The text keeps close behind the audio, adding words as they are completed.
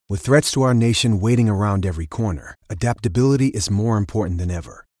With threats to our nation waiting around every corner, adaptability is more important than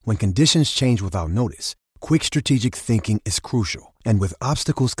ever. When conditions change without notice, quick strategic thinking is crucial. And with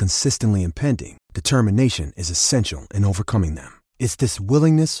obstacles consistently impending, determination is essential in overcoming them. It's this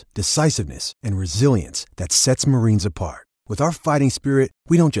willingness, decisiveness, and resilience that sets Marines apart. With our fighting spirit,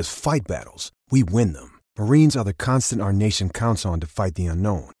 we don't just fight battles, we win them. Marines are the constant our nation counts on to fight the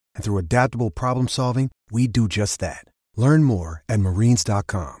unknown. And through adaptable problem solving, we do just that. Learn more at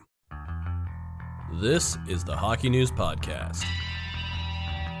marines.com. This is the Hockey News Podcast.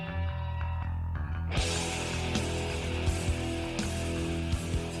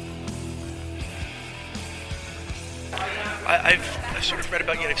 I've sort of read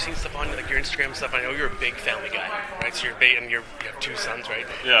about you, and I've seen stuff on like your Instagram and stuff. I know you're a big family guy, right? So you have two sons, right?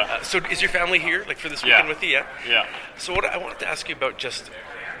 Yeah. So is your family here, like for this weekend with you? Yeah. Yeah. So what I wanted to ask you about just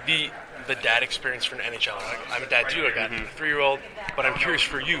the dad experience for an NHL. I'm a dad too. I got a 3-year-old, but I'm curious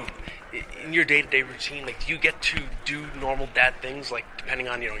for you. In your day-to-day routine, like, do you get to do normal dad things, like depending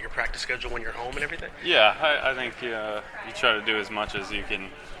on your practice schedule when you're home and everything? Yeah, I think you try to do as much as you can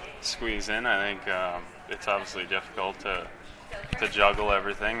squeeze in. I think it's obviously difficult to juggle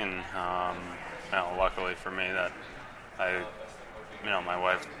everything, and luckily for me that my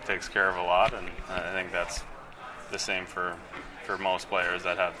wife takes care of a lot, and I think that's the same for most players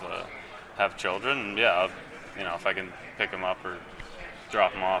that have children. And yeah, if I can pick them up or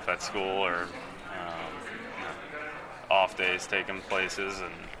drop them off at school, or off days, take them places,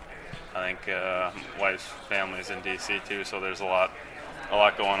 and I think wife's family's in DC too, so there's a lot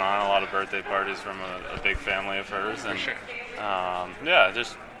going on, a lot of birthday parties from a big family of hers, and sure.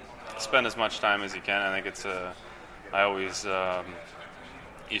 Just spend as much time as you can. I think it's I always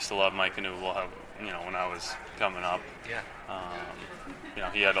used to love Mike Knuble, when I was coming up.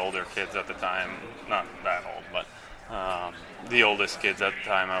 Yeah. He had older kids at the time, not that old, but the oldest kids at the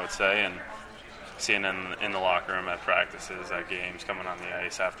time, I would say, and seeing them in the locker room at practices, at games, coming on the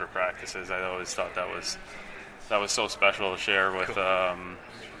ice after practices, I always thought that was so special to share with,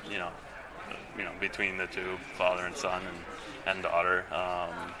 between the two, father and son and daughter.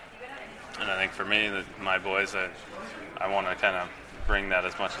 And I think for me, my boys, I want to kind of bring that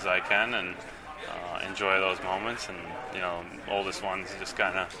as much as I can and enjoy those moments. And oldest one's just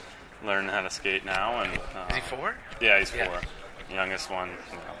kind of learning how to skate now. And is he 4? Yeah, he's 4. The youngest one,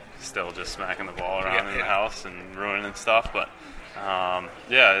 still just smacking the ball around in the house and ruining stuff. But I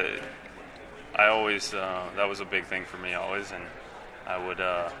always that was a big thing for me always, and I would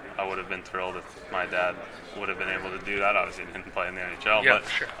have been thrilled if my dad would have been able to do that. Obviously, he didn't play in the NHL, yeah, but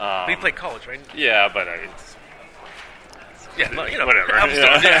sure. But he played college, right? Yeah, but whatever.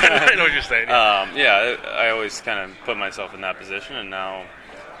 I know what you're saying. Yeah. I always kind of put myself in that position, and now,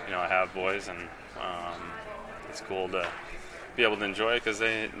 I have boys, and it's cool to be able to enjoy it because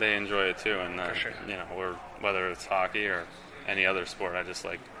they enjoy it too, and for sure. Whether it's hockey or any other sport, I just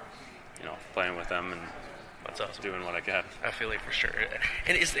like playing with them and that's awesome. Doing what I can. I feel it for sure.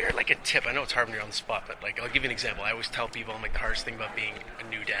 And is there like a tip? I know it's hard when you're on the spot, but like I'll give you an example. I always tell people, I'm like, the hardest thing about being a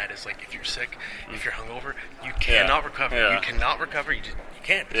new dad is like if you're sick, if you're hungover, you cannot recover. Yeah. You cannot recover. You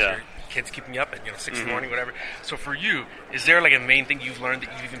can't. Yeah. Your kid's keeping you up at 6 in the morning, whatever. So for you, is there like a main thing you've learned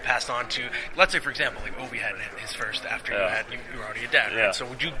that you've even passed on to? Let's say, for example, like Ovi had his first after you were already a dad. Yeah. Right? So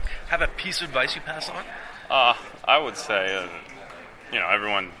would you have a piece of advice you pass on? I would say,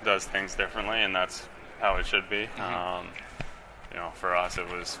 everyone does things differently, and that's how it should be. For us, it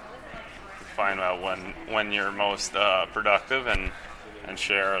was find out when you're most productive and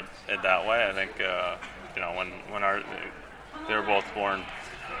share it that way. I think when they were both born.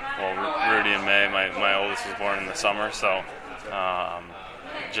 Well, Rudy and May, my oldest was born in the summer, so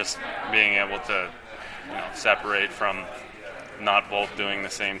just being able to separate from not both doing the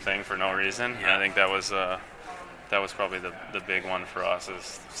same thing for no reason. Yeah. I think that was probably the big one for us,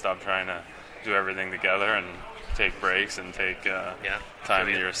 is stop trying to do everything together and take breaks and take time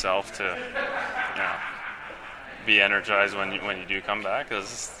to yourself to be energized when you do come back,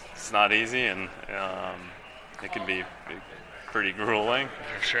 because it's not easy, and it can be pretty grueling.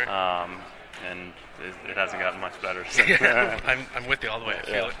 For sure. And it hasn't gotten much better since. I'm with you all the way. I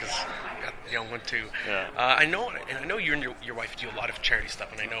feel it, because I got the young one too. Yeah. I know you and your wife do a lot of charity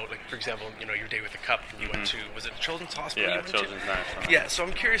stuff, and I know, like, for example, your day with the cup, you went to, was it Children's Hospital? Yeah, Children's National. Yeah, so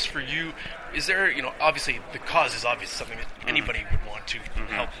I'm curious for you, is there, obviously the cause is obviously something that anybody would want to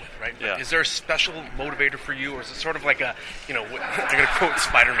help with, right? But is there a special motivator for you, or is it sort of like a, I'm going to quote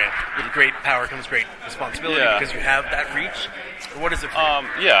Spider-Man, with great power comes great responsibility, because you have that reach? Or what is it for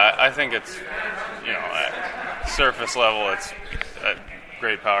you? I think it's, at surface level, it's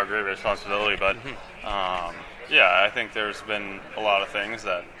great power, great responsibility, but Yeah, I think there's been a lot of things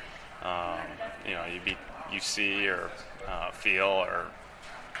that you see or feel or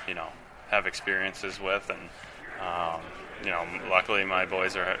have experiences with, and luckily my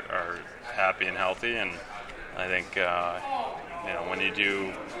boys are happy and healthy, and I think when you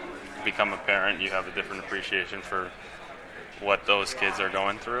do become a parent, you have a different appreciation for what those kids are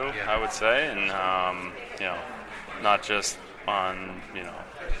going through. I would say, and not just on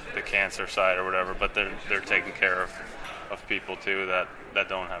the cancer side or whatever, but they're taking care of people too that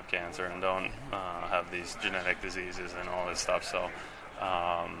don't have cancer and don't have these genetic diseases and all this stuff. So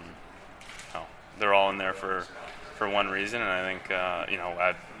they're all in there for one reason, and I think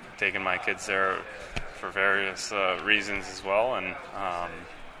I've taken my kids there for various reasons as well, and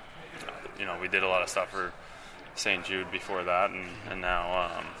we did a lot of stuff for St. Jude before that, and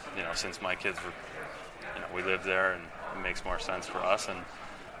now since my kids were we lived there, and it makes more sense for us, and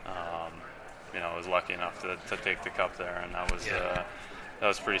I was lucky enough to take the cup there, and that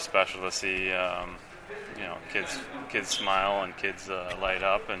was pretty special to see kids smile and kids light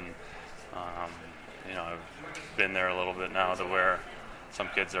up, and I've been there a little bit now to where some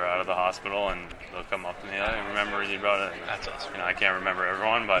kids are out of the hospital and they'll come up to me. I remember you brought it. That's awesome. I can't remember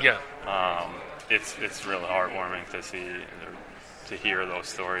everyone, but it's really heartwarming to hear those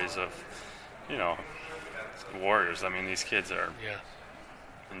stories of warriors. I mean, these kids are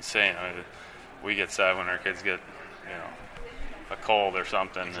insane. We get sad when our kids get a cold or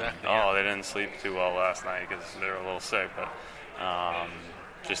something. Exactly, and, they didn't sleep too well last night because they're a little sick. But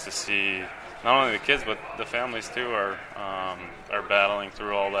just to see not only the kids but the families too are battling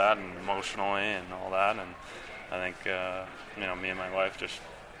through all that, and emotionally and all that. And I think me and my wife just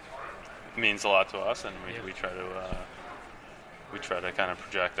means a lot to us, and we try to kind of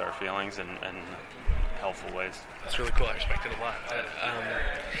project our feelings in helpful ways. That's really cool. I respect it a lot.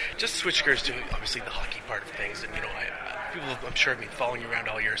 Just to switch gears to obviously the hockey part of things, and people I'm sure have been following you around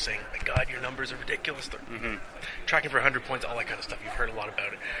all year saying, "My God, your numbers are ridiculous." They're tracking for 100 points, all that kind of stuff. You've heard a lot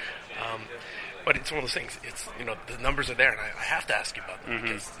about it, but it's one of those things. It's the numbers are there, and I have to ask you about them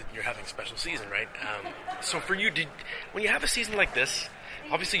because you're having a special season, right? So for you, when you have a season like this,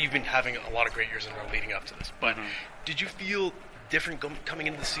 obviously you've been having a lot of great years in a row leading up to this, but did you feel different coming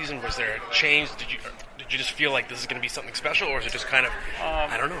into the season? Was there a change? Did you just feel like this is going to be something special, or is it just kind of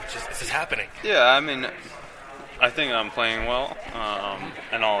I don't know, this is happening? Yeah, I mean, I think I'm playing well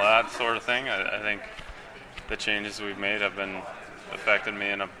and all that sort of thing. I think the changes we've made have been affected me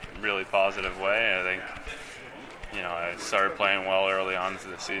in a really positive way. I think I started playing well early on into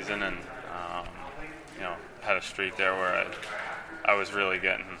the season, and had a streak there where I was really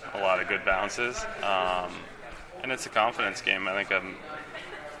getting a lot of good bounces. And it's a confidence game. I think I'm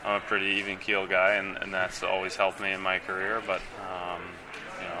a pretty even-keeled guy, and that's always helped me in my career. But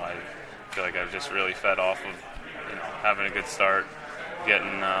I feel like I've just really fed off of having a good start,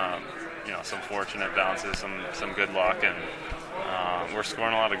 getting some fortunate bounces, some good luck, and we're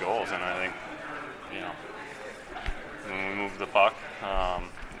scoring a lot of goals. And I think when we move the puck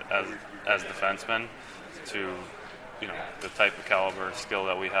as defensemen to the type of caliber skill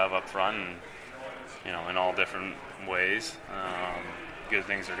that we have up front, and in all different ways, good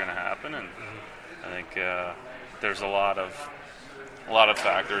things are going to happen. And I think there's a lot of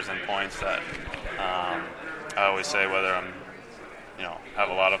factors and points that I always say, whether I'm have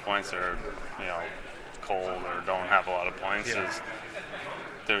a lot of points or cold or don't have a lot of points, is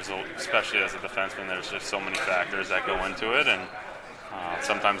especially as a defenseman, there's just so many factors that go into it, and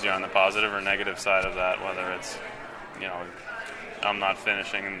sometimes you're on the positive or negative side of that, whether it's I'm not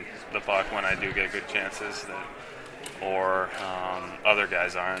finishing the puck when I do get good chances, or other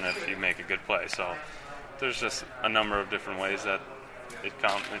guys aren't if you make a good play. So there's just a number of different ways that it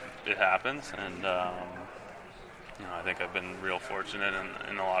happens, and I think I've been real fortunate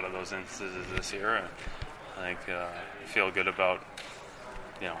in a lot of those instances this year. And I think I feel good about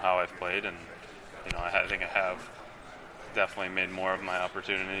how I've played, and I think I have definitely made more of my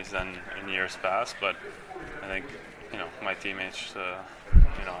opportunities than in years past. But I think my teammates,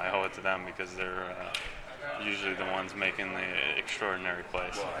 I owe it to them because they're usually the ones making the extraordinary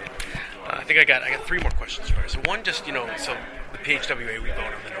plays. I think I got 3 more questions for you. So one, just so the PHWA, we vote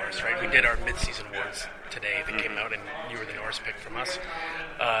on the Norris, right? We did our mid-season awards today. They came out, and you were the Norris pick from us.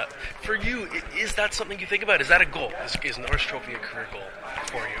 For you, is that something you think about? Is that a goal? Is Norris Trophy a career goal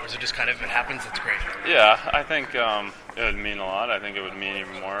for you, or is it just kind of, if it happens, it's great? Yeah, I think it would mean a lot. I think it would mean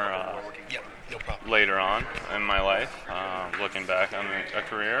even more no problem. Later on in my life, looking back on a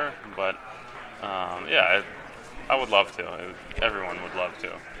career. But I would love to. Everyone would love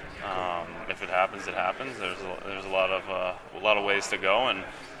to. If it happens, it happens. There's a lot of ways to go, and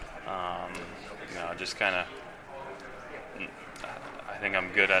just kind of think I'm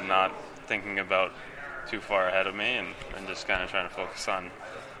good at not thinking about too far ahead of me and just kind of trying to focus on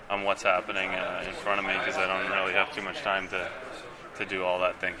what's happening in front of me, because I don't really have too much time to do all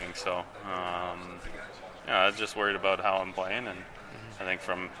that thinking. So I was just worried about how I'm playing, and I think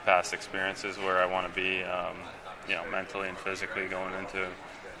from past experiences where I want to be, mentally and physically going into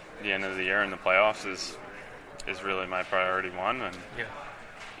the end of the year and the playoffs is really my priority one. And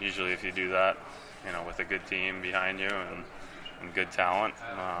usually if you do that, with a good team behind you and good talent,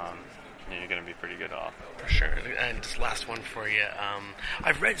 you're going to be pretty good off. For sure. And just last one for you.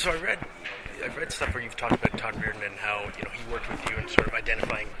 I've read stuff where you've talked about Todd Reardon and how he worked with you and sort of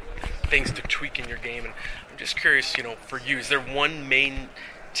identifying things to tweak in your game. And I'm just curious, for you, is there one main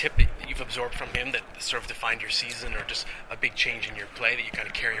tip that you've absorbed from him that sort of defined your season, or just a big change in your play that you kind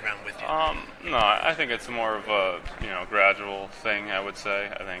of carry around with you? No, I think it's more of a gradual thing, I would say.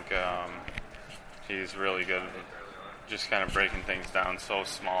 I think he's really good at just kind of breaking things down so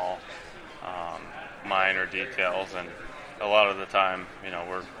small, minor details, and a lot of the time,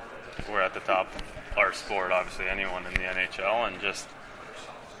 we're at the top of our sport, obviously anyone in the NHL, and just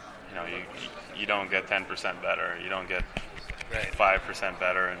you don't get 10% better, you don't get 5%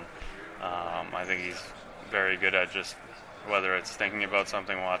 better, and I think he's very good at just, whether it's thinking about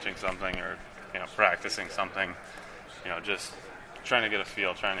something, watching something, or practicing something, just trying to get a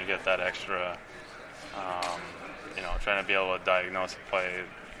feel, trying to get that extra, trying to be able to diagnose a play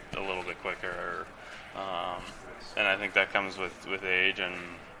a little bit quicker, and I think that comes with age and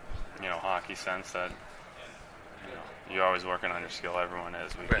hockey sense that you're always working on your skill. Everyone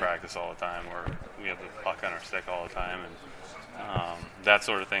is. We practice all the time. We have the puck on our stick all the time, and that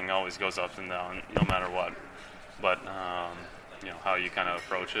sort of thing always goes up and down, no matter what. But how you kind of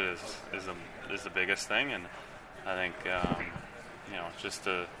approach it is the biggest thing, and I think just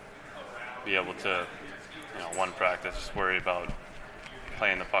to be able to one practice just worry about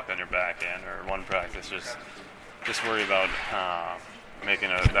playing the puck on your backhand, or one practice just worry about making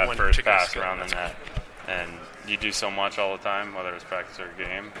that first pass around the net. And you do so much all the time, whether it's practice or a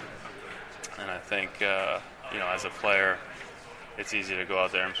game. And I think, as a player, it's easy to go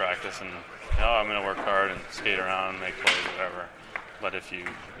out there and practice and, I'm going to work hard and skate around, make plays, whatever. But if you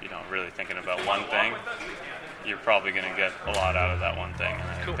really thinking about one thing, you're probably going to get a lot out of that one thing. And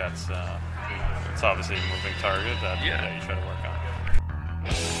I think that's it's obviously a moving target that you try to work on.